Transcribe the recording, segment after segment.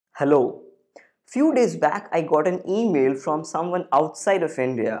Hello. Few days back, I got an email from someone outside of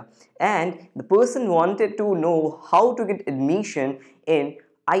India, and the person wanted to know how to get admission in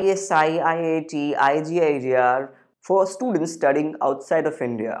ISI IIT IGIR for students studying outside of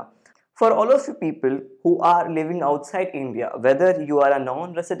India. For all of you people who are living outside India, whether you are a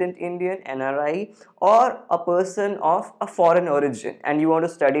non-resident Indian NRI or a person of a foreign origin and you want to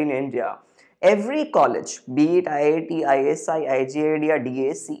study in India, every college, be it IIT, ISI, IGID or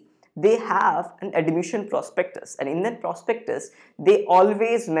DAC, they have an admission prospectus, and in that prospectus they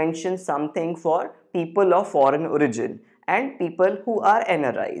always mention something for people of foreign origin and people who are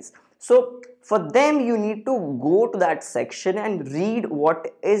NRIs. So for them you need to go to that section and read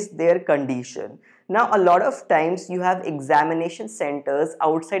what is their condition. Now a lot of times you have examination centers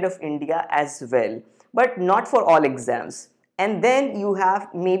outside of India as well, but not for all exams, and then you have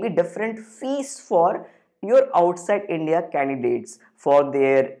maybe different fees for your outside India candidates for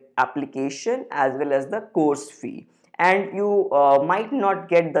their application as well as the course fee, and you might not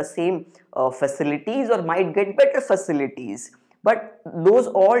get the same facilities or might get better facilities, but those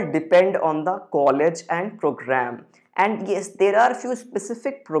all depend on the college and program. And yes, there are few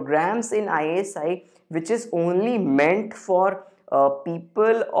specific programs in ISI which is only meant for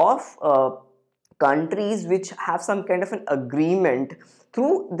people of countries which have some kind of an agreement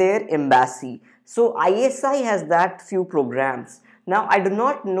through their embassy. So ISI has that few programs. Now I do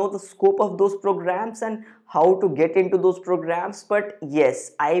not know the scope of those programs and how to get into those programs, but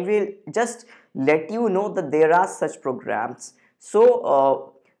yes, I will just let you know that there are such programs.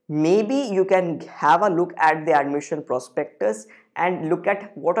 So maybe you can have a look at the admission prospectus and look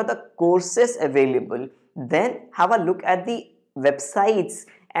at what are the courses available. Then have a look at the websites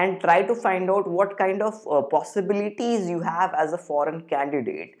and try to find out what kind of possibilities you have as a foreign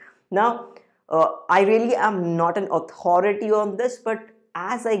candidate. Now, I really am not an authority on this, but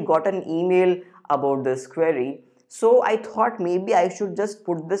as I got an email about this query, so I thought maybe I should just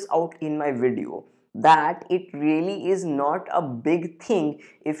put this out in my video, that it really is not a big thing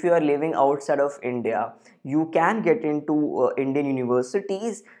if you are living outside of India. You can get into Indian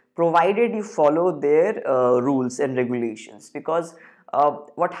universities provided you follow their rules and regulations, because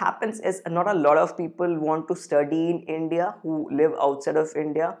what happens is not a lot of people want to study in India who live outside of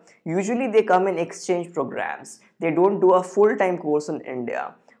India. Usually they come in exchange programs. They don't do a full-time course in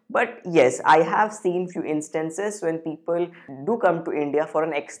India. But yes, I have seen few instances when people do come to India for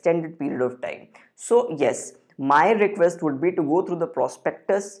an extended period of time. So yes, my request would be to go through the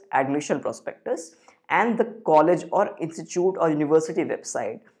prospectus, admission prospectus, and the college or institute or university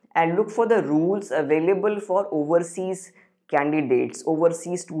website and look for the rules available for overseas candidates,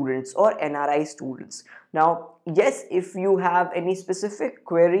 overseas students or NRI students. Now, yes, if you have any specific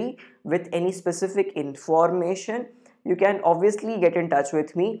query with any specific information, you can obviously get in touch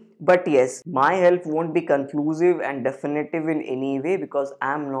with me. But yes, my help won't be conclusive and definitive in any way because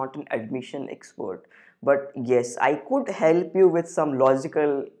I am not an admission expert. But yes, I could help you with some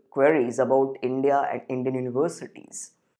logical queries about India and Indian universities.